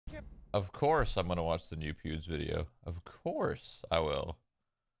Of course I'm gonna watch the new Pewds video. Of course I will.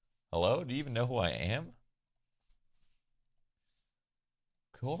 Hello? Do you even know who I am?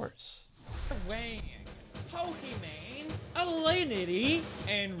 Of course. Wang, Pokemon, Alinity,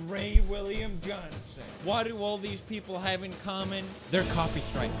 and Ray William Johnson. What do all these people have in common? They're copy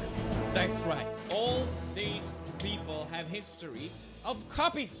strikers. That's right. All these people have history of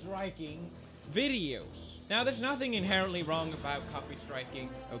copy striking videos. Now, there's nothing inherently wrong about copy striking,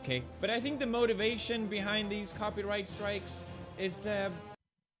 okay? But I think the motivation behind these copyright strikes is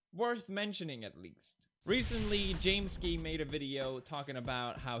worth mentioning at least. Recently, Jameski made a video talking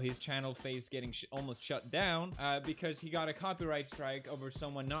about how his channel faced getting almost shut down because he got a copyright strike over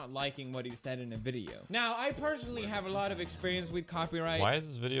someone not liking what he said in a video. Now, I personally have a lot of experience with copyright. Why is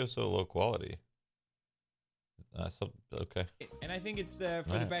this video so low quality? Okay. And I think it's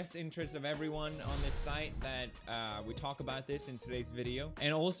for the best interest of everyone on this site that we talk about this in today's video.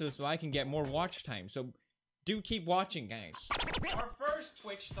 And also so I can get more watch time. So do keep watching, guys. Our first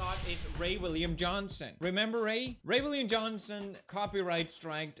Twitch thought is Ray William Johnson. Remember Ray? Ray William Johnson copyright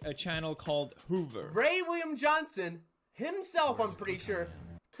striked a channel called Hoover. Ray William Johnson himself, I'm pretty sure,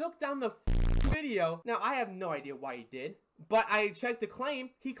 took down the video. Now, I have no idea why he did. But I checked the claim.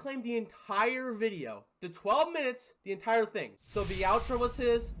 He claimed the entire video. The 12 minutes, the entire thing. So the outro was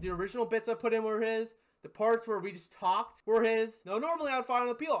his. The original bits I put in were his. The parts where we just talked were his. Now, normally I would file an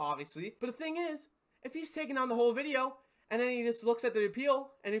appeal, obviously. But the thing is, if he's taking down the whole video, and then he just looks at the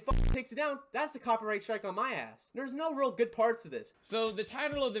appeal, and he takes it down, that's a copyright strike on my ass. There's no real good parts to this. So the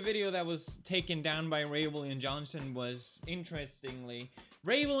title of the video that was taken down by Ray William Johnson was, interestingly,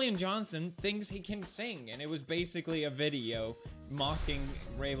 Ray William Johnson thinks he can sing, and it was basically a video mocking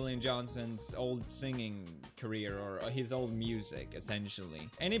Ray William Johnson's old singing career, or his old music, essentially.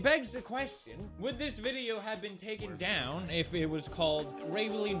 And it begs the question, would this video have been taken down if it was called Ray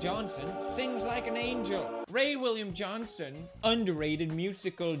William Johnson Sings Like an Angel? Ray William Johnson, underrated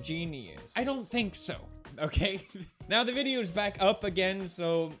musical genius. I don't think so. Okay, now the video is back up again,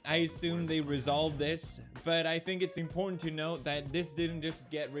 so I assume they resolved this, but I think it's important to note that this didn't just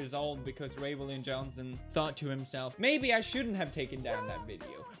get resolved because Ray William Johnson thought to himself, maybe I shouldn't have taken down that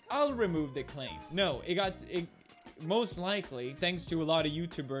video. I'll remove the claim. No, it most likely, thanks to a lot of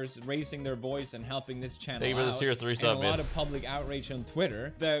YouTubers raising their voice and helping this channel out, tier 3 and sub, a lot of public outrage on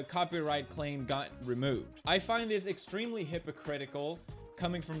Twitter, the copyright claim got removed. I find this extremely hypocritical,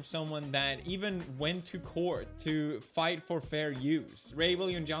 coming from someone that even went to court to fight for fair use. Ray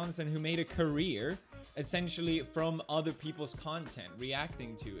William Johnson, who made a career essentially from other people's content,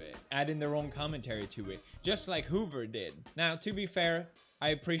 reacting to it, adding their own commentary to it, just like Hoover did. Now, to be fair, I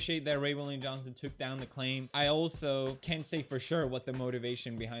appreciate that Ray William Johnson took down the claim. I also can't say for sure what the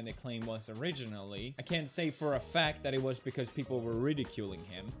motivation behind the claim was originally. I can't say for a fact that it was because people were ridiculing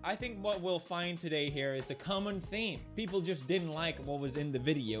him. I think what we'll find today here is a common theme. People just didn't like what was in the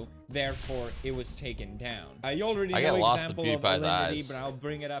video, therefore it was taken down. You already know an example of Alinity, but I'll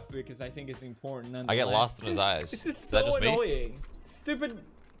bring it up because I think it's important nonetheless. I get lost in his eyes. This is so annoying. Stupid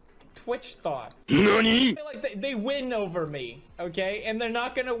Twitch thoughts. I feel like they win over me, okay? And they're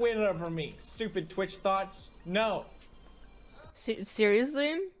not gonna win over me. Stupid Twitch thoughts. No.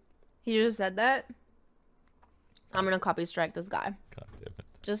 Seriously? He just said that? I'm gonna copy strike this guy. God damn it.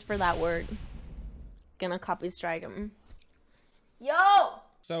 Just for that word. Gonna copy strike him. Yo!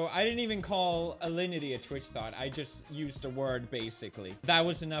 So I didn't even call Alinity a Twitch thought. I just used a word, basically. That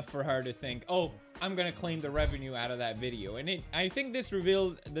was enough for her to think, oh, I'm gonna claim the revenue out of that video. And I think this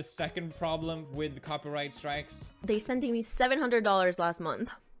revealed the second problem with copyright strikes. They sent me $700 last month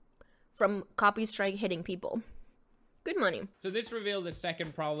from copy strike hitting people. Good money. So this revealed the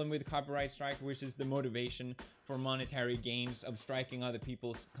second problem with copyright strike, which is the motivation for monetary gains of striking other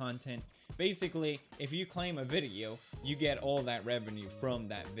people's content. Basically, if you claim a video, you get all that revenue from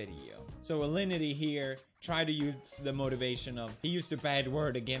that video. So Alinity here tried to use the motivation of, he used a bad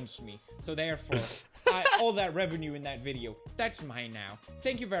word against me, so therefore, all that revenue in that video, that's mine now.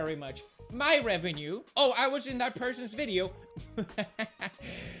 Thank you very much. My revenue? Oh, I was in that person's video.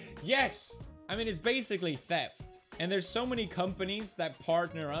 Yes. I mean, it's basically theft. And there's so many companies that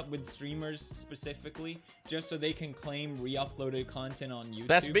partner up with streamers specifically just so they can claim re-uploaded content on YouTube.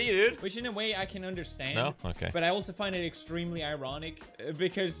 That's me, dude. Which in a way I can understand. No? Okay. But I also find it extremely ironic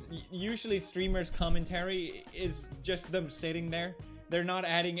because usually streamers' commentary is just them sitting there. They're not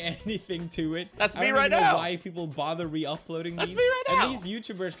adding anything to it. That's me right now. I don't even know why people bother re-uploading these. That's me right now. And these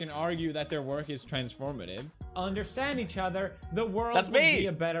YouTubers can argue that their work is transformative. Understand each other, the world would be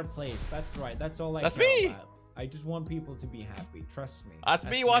a better place. That's right. That's all I care about. I just want people to be happy. Trust me. That's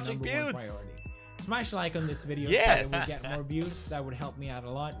me watching Pewds. Smash a like on this video Yes. so that we get more views. That would help me out a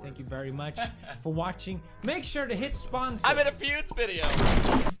lot. Thank you very much for watching. Make sure to hit sponsor. I'm in a Pewds video.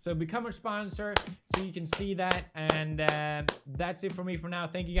 So become a sponsor so you can see that. And that's it for me for now.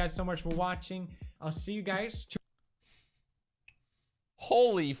 Thank you guys so much for watching. I'll see you guys.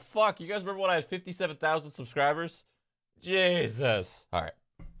 Holy fuck. You guys remember when I had 57,000 subscribers? Jesus. All right.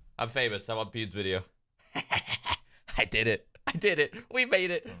 I'm famous. I'm on Pewds video. I did it. I did it. We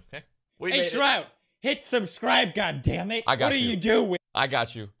made it. Okay. We Hey, made Shroud, hit subscribe, goddammit. I got What are you. you doing? I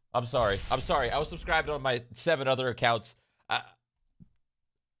got you. I'm sorry. I'm sorry. I was subscribed on my 7 other accounts.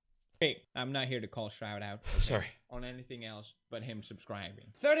 Hey, I'm not here to call Shroud out. Sorry. On anything else but him subscribing.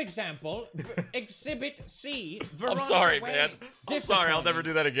 Third example, Exhibit C. Veronica I'm sorry, Wang. man. I'm sorry. I'll never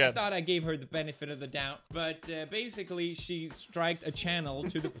do that I again. thought I gave her the benefit of the doubt, but basically she striked a channel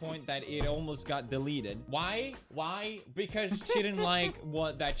to the point that it almost got deleted. Why? Why? Because she didn't like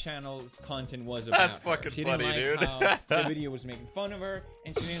what that channel's content was about. That's fucking she funny, didn't like dude. how the video was making fun of her,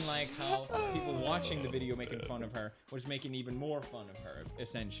 and she didn't like how people watching the video making fun of her was making even more fun of her,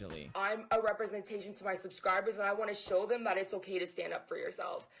 essentially. I'm a representation to my subscribers, and I want to show them that it's okay to stand up for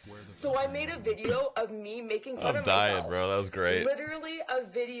yourself. So I made a video of me making fun I'm of dying, myself. bro. That was great. Literally a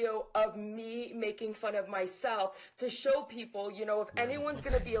video of me making fun of myself to show people, you know, if anyone's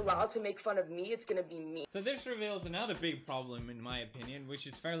going to be allowed to make fun of me, it's going to be me. So this reveals another big problem in my opinion, which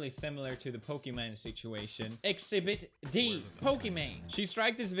is fairly similar to the Pokemon situation. Exhibit D, Pokemon. She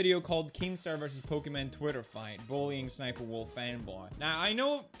striked this video called Keemstar vs Pokemon Twitter fight, bullying Sniper Wolf fanboy. Now I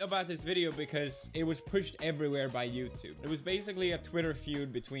know about this video because it was pushed everywhere by YouTube. It was basically a Twitter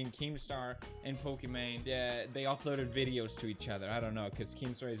feud between Keemstar and Pokemon. They uploaded videos to each other. I don't know, because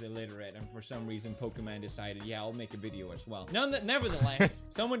Keemstar is illiterate, and for some reason Pokemon decided, yeah, I'll make a video as well. Nevertheless,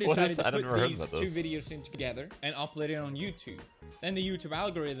 someone What is decided that? to I've never put heard these about two this. videos in together and upload it on YouTube. Then the YouTube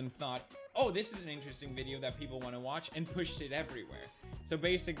algorithm thought, oh, this is an interesting video that people want to watch, and pushed it everywhere. So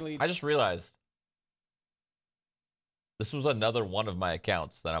basically, I just realized this was another one of my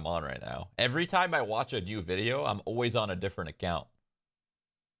accounts that I'm on right now. Every time I watch a new video, I'm always on a different account.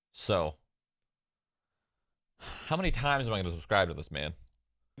 So, how many times am I going to subscribe to this man?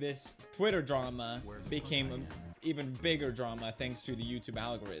 this Twitter drama became an even bigger drama thanks to the YouTube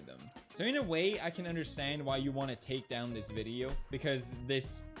algorithm. So in a way, I can understand why you want to take down this video, because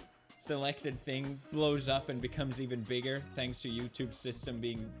this selected thing blows up and becomes even bigger thanks to YouTube's system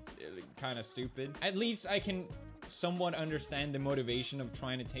being kind of stupid. At least I can somewhat understand the motivation of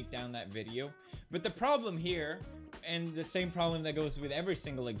trying to take down that video. But the problem here, and the same problem that goes with every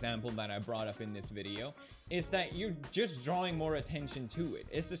single example that I brought up in this video, is that you're just drawing more attention to it.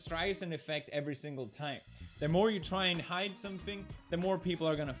 It's the Streisand effect every single time. The more you try and hide something, the more people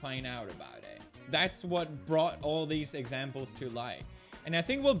are gonna find out about it. That's what brought all these examples to light. And I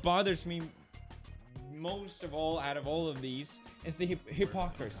think what bothers me most of all out of all of these is the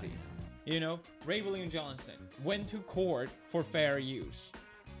hypocrisy. You know, Ray William Johnson went to court for fair use,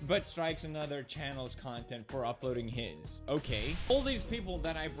 but strikes another channel's content for uploading his. Okay. All these people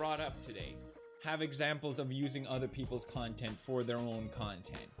that I brought up today have examples of using other people's content for their own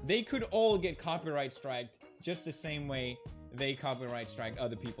content. They could all get copyright striked just the same way they copyright strike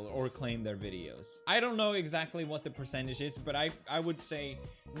other people or claim their videos. I don't know exactly what the percentage is, but I would say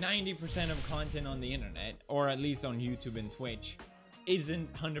 90% of content on the internet, or at least on YouTube and Twitch,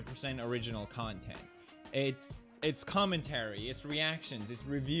 isn't 100% original content. It's commentary, it's reactions, it's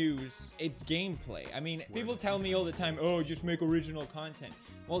reviews, it's gameplay. I mean, people tell me all the time, oh, just make original content.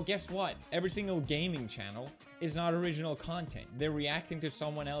 Well, guess what? Every single gaming channel is not original content. They're reacting to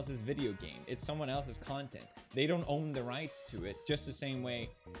someone else's video game. It's someone else's content. They don't own the rights to it, just the same way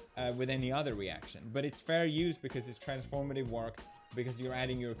with any other reaction. But it's fair use because it's transformative work, because you're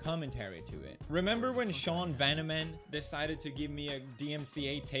adding your commentary to it. Remember when Sean Vanaman decided to give me a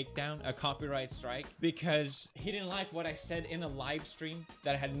DMCA takedown, a copyright strike, because he didn't like what I said in a live stream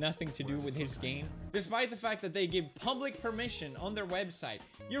that had nothing to do with his game? Despite the fact that they give public permission on their website,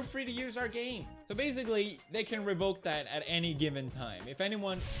 you're free to use our game. So basically, they can revoke that at any given time.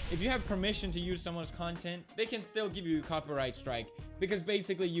 If you have permission to use someone's content, they can still give you a copyright strike, because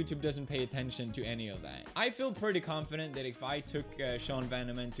basically YouTube doesn't pay attention to any of that. I feel pretty confident that if I took Sean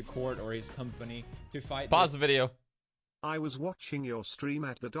Vanaman to court, or his company, to fight— Pause the video. I was watching your stream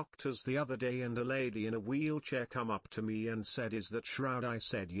at the doctor's the other day, and a lady in a wheelchair come up to me and said, "Is that Shroud?" I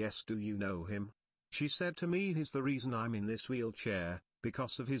said, "Yes." "Do you know him?" She said to me, "He's the reason I'm in this wheelchair,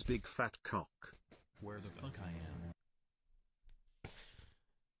 because of his big fat cock." Where the fuck I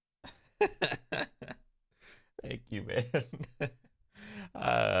am. Thank you, man.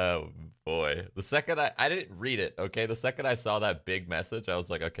 Oh boy. The second I didn't read it, okay? The second I saw that big message, I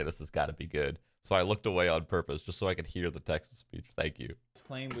was like, okay, this has got to be good. So I looked away on purpose just so I could hear the text to speech. Thank you.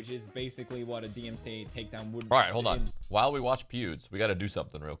 Claim, which is basically what a DMCA takedown would. All right, hold on. While we watch Pewds, we got to do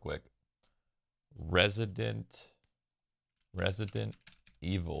something real quick. Resident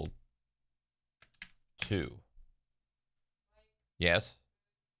Evil 2. Yes.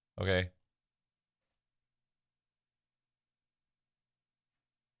 Okay.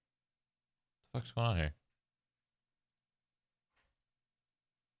 What the fuck's going on here?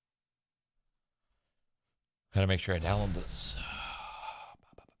 Gotta make sure I download this.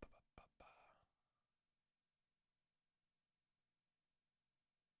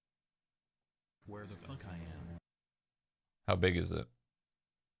 Where the fuck I am. How big is it?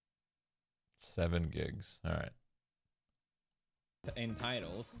 7 gigs. All right. In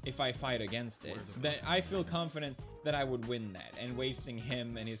titles, if I fight against it, then I feel confident that I would win that, and wasting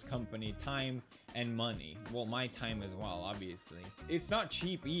him and his company time and money. Well, my time as well, obviously. It's not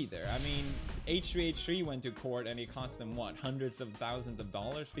cheap either. I mean, H3H3 went to court and it cost them what, hundreds of thousands of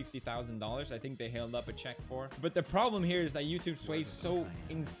dollars, $50,000 I think they held up a check for. But the problem here is that YouTube sways so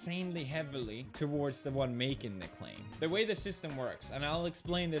insanely heavily towards the one making the claim. The way the system works, and I'll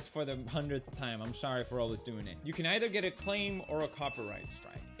explain this for the 100th time, I'm sorry for always doing it. You can either get a claim or a copyright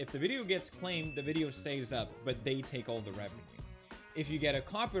strike. If the video gets claimed, the video stays up, but they take all the revenue. If you get a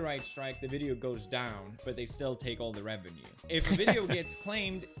copyright strike, the video goes down, but they still take all the revenue. If a video gets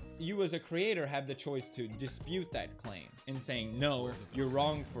claimed, you as a creator have the choice to dispute that claim and saying, no, you're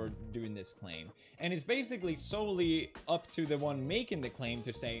wrong for doing this claim. And it's basically solely up to the one making the claim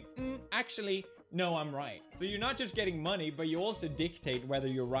to say, actually, no, I'm right. So you're not just getting money, but you also dictate whether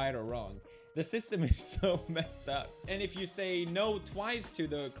you're right or wrong. The system is so messed up. And if you say no twice to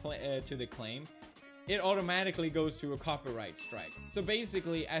the claim, it automatically goes to a copyright strike. So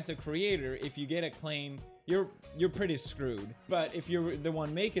basically, as a creator, if you get a claim, you're pretty screwed. But if you're the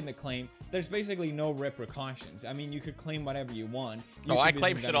one making the claim, there's basically no repercussions. I mean, you could claim whatever you want. Oh, I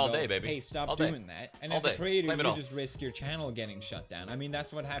claim shit all day, baby. Hey, stop all day. doing that. And all as day. a creator, claim you just risk your channel getting shut down. I mean,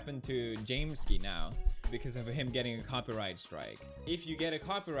 that's what happened to Jameski now, because of him getting a copyright strike. If you get a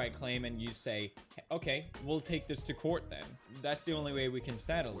copyright claim and you say, okay, we'll take this to court then. That's the only way we can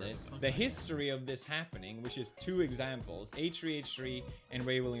settle this. The history of this happening, which is 2 examples, H3H3 and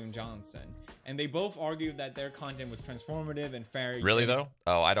Ray William Johnson. And they both argued that their content was transformative and fair. Really though?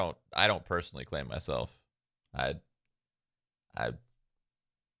 Oh, I don't personally claim myself. I have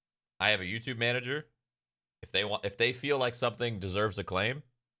a YouTube manager. If they feel like something deserves a claim,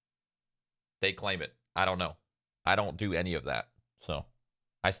 they claim it. I don't know. I don't do any of that. So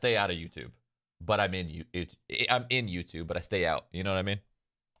I stay out of YouTube, but I'm in YouTube, but I stay out. You know what I mean?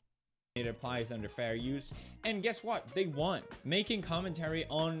 It applies under fair use. And guess what? They won. Making commentary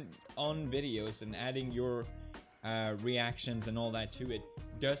on videos and adding your reactions and all that to it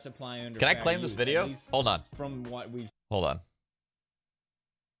does apply under Can I fair claim use, this video? Hold on. From what we've... Hold on.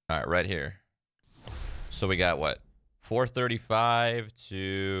 All right, right here. So we got what? 435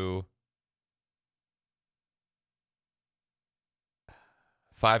 to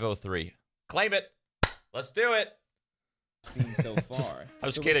 503. Claim it. Let's do it. Seen so far. I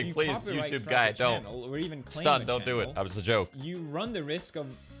was So kidding. if you Please, copyright YouTube strike guy, a don't. channel, or even claim Stun, a don't do it. channel, That was a joke. you run the risk of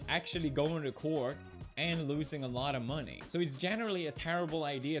actually going to court and losing a lot of money. So it's generally a terrible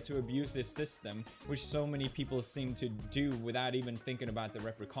idea to abuse this system, which so many people seem to do without even thinking about the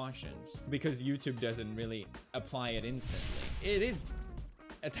repercussions, because YouTube doesn't really apply it instantly. It is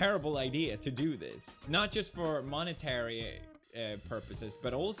a terrible idea to do this, not just for monetary purposes,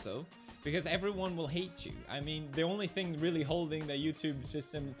 but also because everyone will hate you. I mean, the only thing really holding the YouTube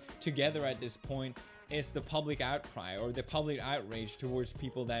system together at this point is the public outcry or the public outrage towards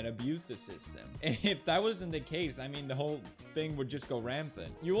people that abuse the system. And if that wasn't the case, I mean, the whole thing would just go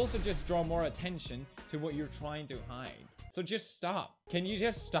rampant. You also just draw more attention to what you're trying to hide. So just stop. Can you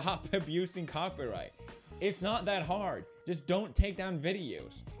just stop abusing copyright? It's not that hard. Just don't take down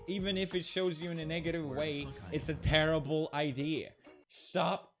videos. Even if it shows you in a negative way, it's a terrible idea.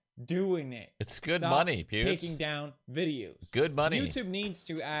 Stop doing it. It's good Stop money, Pewds. taking down videos. Good money. YouTube needs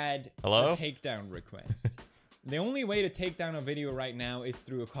to add Hello? a takedown request. The only way to take down a video right now is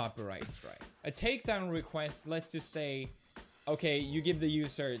through a copyright strike. A takedown request, let's just say, okay, you give the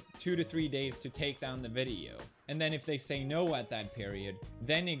user 2 to 3 days to take down the video. And then if they say no at that period,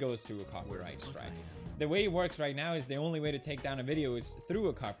 then it goes to a copyright strike. The way it works right now is the only way to take down a video is through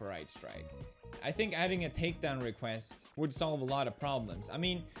a copyright strike. I think adding a takedown request would solve a lot of problems. I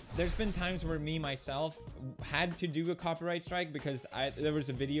mean, there's been times where me, myself, had to do a copyright strike because there was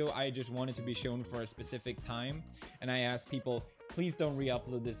a video I just wanted to be shown for a specific time. And I asked people, please don't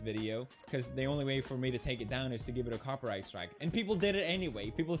re-upload this video, because the only way for me to take it down is to give it a copyright strike. And people did it anyway.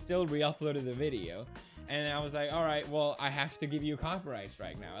 People still re-uploaded the video. And I was like, all right, well, I have to give you a copyright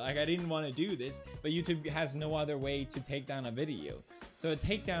strike now. Like, I didn't want to do this, but YouTube has no other way to take down a video. So a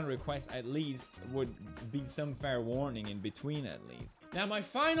takedown request at least would be some fair warning in between at least. Now, my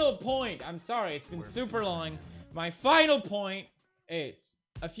final point, I'm sorry, it's been super long. My final point is,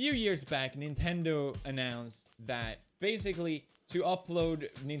 a few years back, Nintendo announced that basically to upload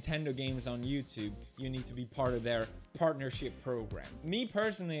Nintendo games on YouTube, you need to be part of their partnership program. Me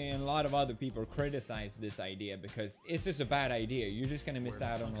personally and a lot of other people criticize this idea because it's just a bad idea. You're just gonna miss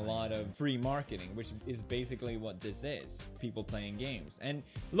out on a lot of free marketing, which is basically what this is, people playing games. And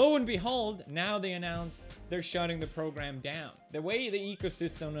lo and behold, now they announce they're shutting the program down. The way the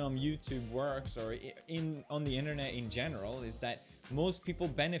ecosystem on YouTube works, or on the internet in general, is that most people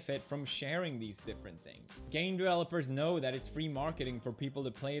benefit from sharing these different things. Game developers know that it's free marketing for people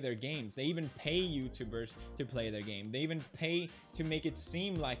to play their games. They even pay YouTubers to play their game. They even pay to make it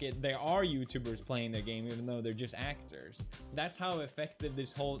seem like there are YouTubers playing their game, even though they're just actors. That's how effective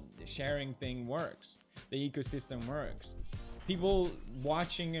this whole sharing thing works. The ecosystem works. People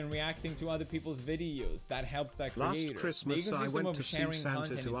watching and reacting to other people's videos, that helps that creator. Last Christmas I went to see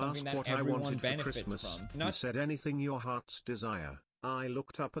Santa to ask what I wanted for Christmas. He said anything your heart's desire. I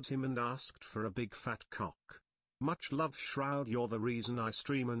looked up at him and asked for a big fat cock. Much love, Shroud, you're the reason I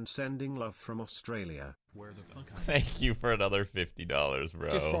stream, and sending love from Australia. Where the fuck Thank you for another $50, bro.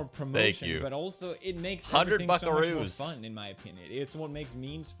 Just for promotion, Thank you. but also it makes 100 everything so much more buckaroos. fun, in my opinion. It's what makes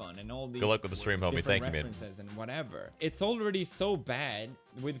memes fun, and all these Good luck with the stream, homie. different Thank you, man. references and whatever. It's already so bad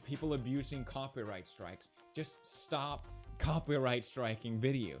with people abusing copyright strikes. Just stop copyright striking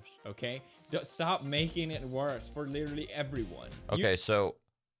videos, okay? Just stop making it worse for literally everyone. Okay, so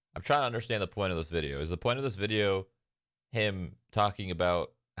I'm trying to understand the point of this video. Is the point of this video him talking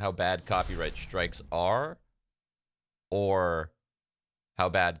about how bad copyright strikes are, or how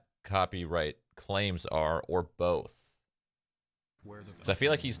bad copyright claims are, or both? So I feel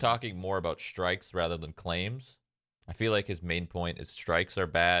like he's talking more about strikes rather than claims. I feel like his main point is strikes are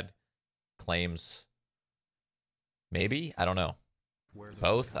bad, claims maybe? I don't know.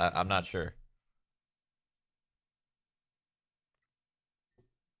 Both? I'm not sure.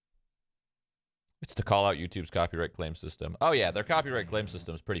 It's to call out YouTube's copyright claim system. Oh yeah, their copyright claim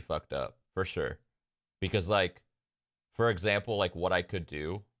system is pretty fucked up, for sure. Because, like, for example, like what I could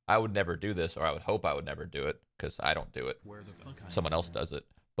do, I would never do this, or I would hope I would never do it, because I don't do it. Someone else does it.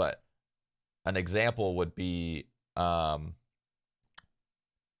 But an example would be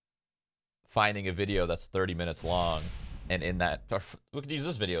finding a video that's 30 minutes long, and in that, we could use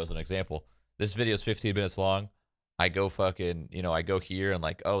this video as an example. This video is 15 minutes long. I go fucking, you know, I go here and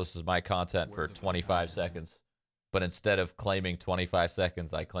like, oh, this is my content for 25 seconds. But instead of claiming 25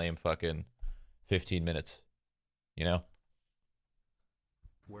 seconds, I claim fucking 15 minutes. You know?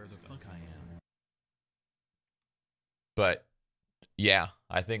 Where the fuck I am. But yeah,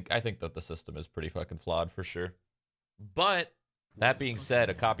 I think that the system is pretty fucking flawed for sure. But that being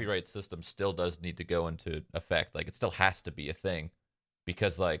said, a copyright system still does need to go into effect. Like, it still has to be a thing,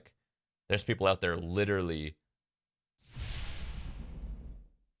 because like there's people out there literally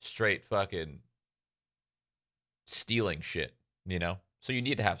straight fucking stealing shit, you know? So you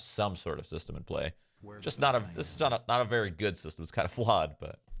need to have some sort of system in play. Just not a, this is not a very good system. It's kind of flawed,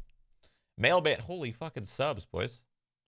 but mailband, holy fucking subs, boys.